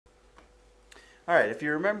All right, if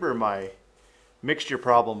you remember my mixture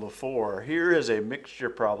problem before, here is a mixture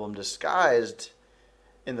problem disguised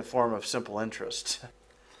in the form of simple interest.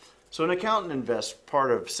 So an accountant invests part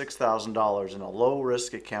of $6,000 in a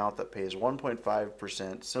low-risk account that pays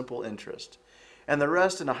 1.5% simple interest, and the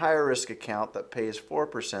rest in a higher risk account that pays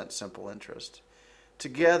 4% simple interest.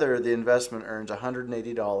 Together, the investment earns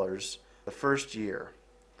 $180 the first year.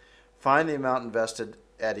 Find the amount invested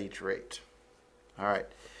at each rate. All right.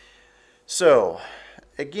 So,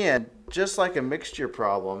 again, just like a mixture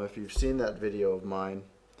problem, if you've seen that video of mine,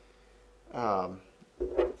 um,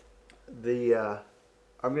 I'm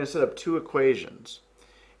going to set up two equations.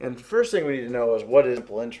 And the first thing we need to know is what is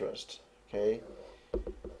simple interest. Okay,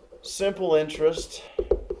 simple interest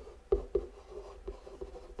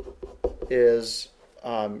is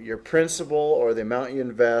your principal or the amount you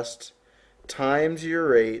invest times your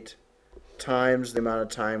rate times the amount of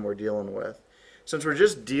time we're dealing with. Since we're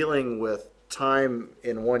just dealing with time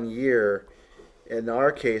in 1 year, in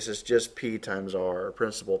our case it's just P times R, or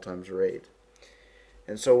principal times rate.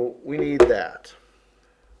 And so we need that.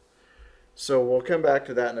 So we'll come back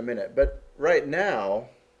to that in a minute. But right now,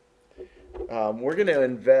 we're going to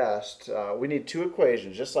invest. We need two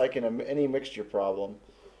equations, just like in any mixture problem.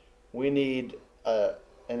 We need an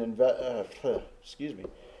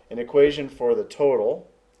equation for the total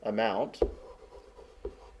amount,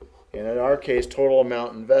 and in our case, total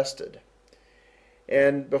amount invested.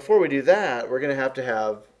 And before we do that, we're going to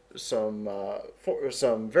have some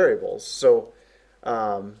variables. So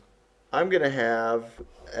I'm going to have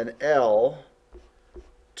an L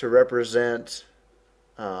to represent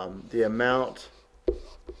the amount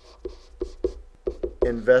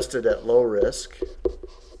invested at low risk.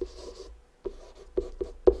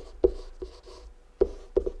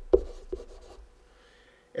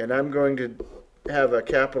 And I'm going to have a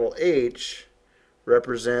capital H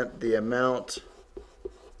represent the amount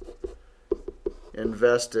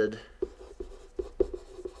invested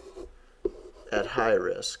at high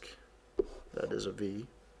risk. That is a V.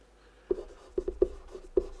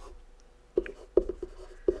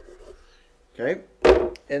 Okay,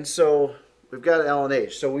 and so we've got L and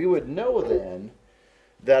H. So we would know then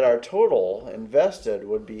that our total invested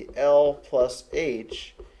would be L plus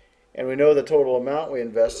H, and we know the total amount we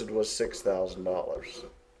invested was $6,000.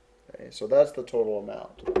 Okay, so that's the total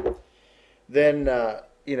amount. Then,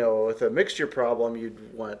 with a mixture problem,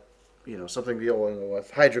 you'd want, something dealing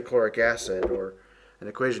with hydrochloric acid, or an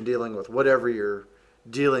equation dealing with whatever you're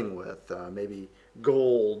dealing with, maybe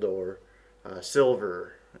gold or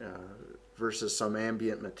silver versus some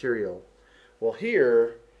ambient material. Well,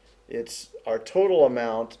 here it's our total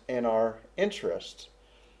amount and our interest.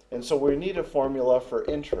 And so we need a formula for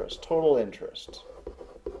interest, total interest.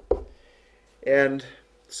 And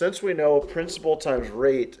since we know principal times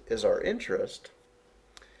rate is our interest,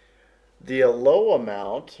 the low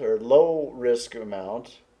amount or low risk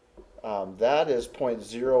amount, that is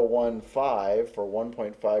 0.015 for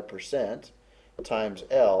 1.5% times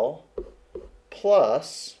L,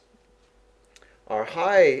 plus our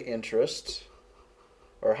high interest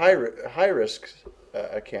or high risk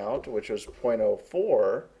account, which was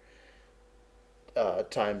 0.04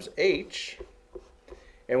 times H.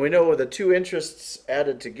 And we know the two interests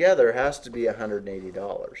added together has to be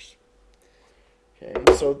 $180.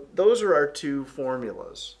 Okay, so those are our two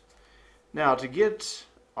formulas. Now, to get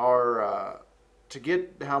how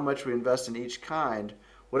much we invest in each kind,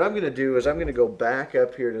 what I'm going to do is I'm going to go back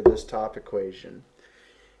up here to this top equation,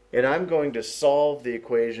 and I'm going to solve the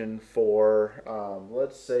equation for,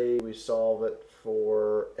 let's say we solve it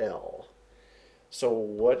for L. So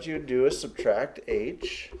what you do is subtract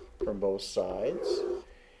H from both sides,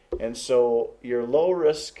 and so your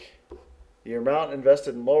amount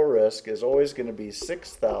invested in low risk is always going to be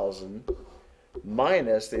 6,000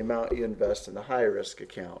 minus the amount you invest in the high risk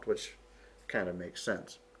account, which kind of makes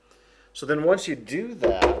sense. So then once you do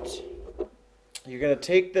that, you're going to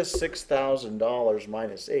take this $6,000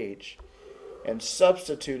 minus H and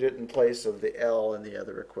substitute it in place of the L in the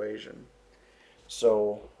other equation.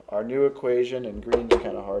 So our new equation, in green's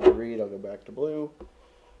kind of hard to read, I'll go back to blue,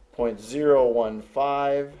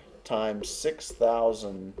 0.015 times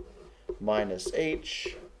 6,000 minus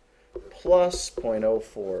H plus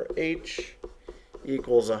 0.04 H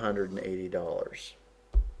equals $180.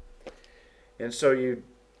 And so you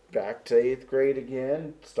back to 8th grade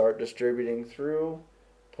again, start distributing through.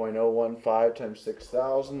 0.015 times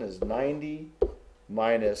 6,000 is 90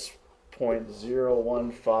 minus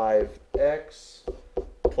 0.015x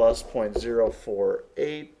plus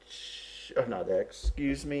 0.04h, oh, not x,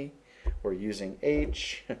 excuse me, we're using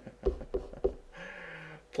h,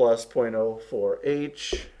 plus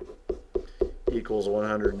 0.04h equals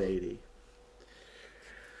 180.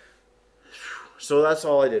 So that's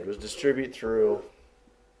all I did was distribute through,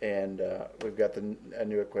 and we've got a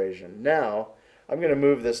new equation. Now I'm going to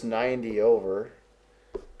move this 90 over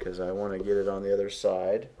because I want to get it on the other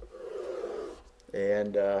side.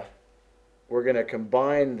 And we're going to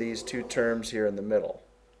combine these two terms here in the middle.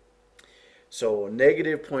 So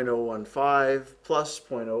negative 0.015 plus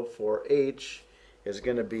 0.04h is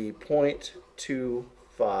going to be 0.25h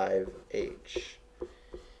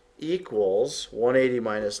equals 180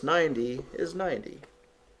 minus 90 is 90.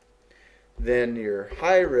 Then your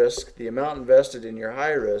high risk, the amount invested in your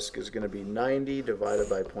high risk is going to be 90 divided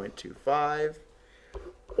by 0.25,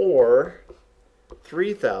 or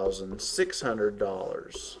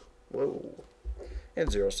 $3,600. Whoa,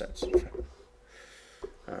 and 0 cents.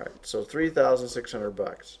 All right, so 3,600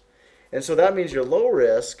 bucks. And so that means your low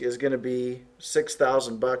risk is going to be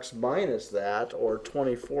 6,000 bucks minus that, or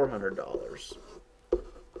 $2,400.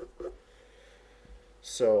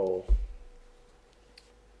 So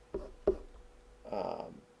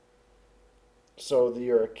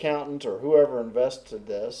your accountant or whoever invested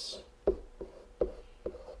this,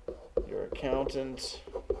 your accountant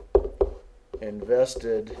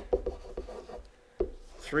invested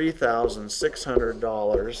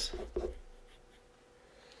 $3,600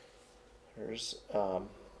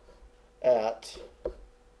 at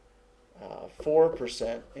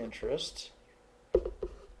 4% interest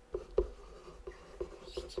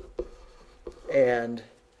and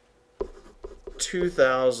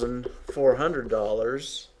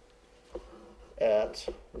 $2,400 at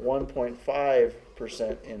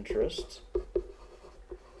 1.5% interest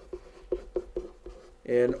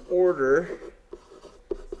in order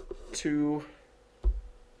to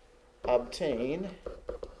obtain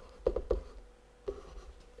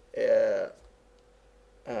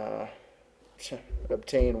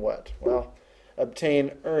obtain what? Well,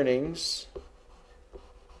 obtain earnings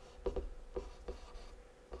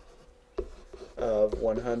of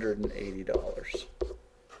 $180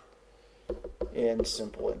 in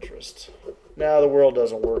simple interest. Now, the world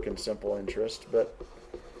doesn't work in simple interest, but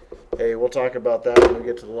hey, we'll talk about that when we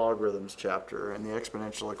get to the logarithms chapter and the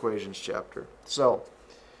exponential equations chapter. So,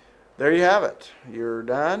 there you have it. You're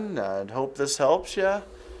done. I hope this helps you.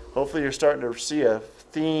 Hopefully you're starting to see a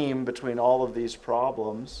theme between all of these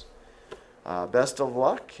problems. Best of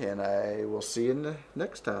luck, and I will see you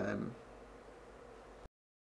next time.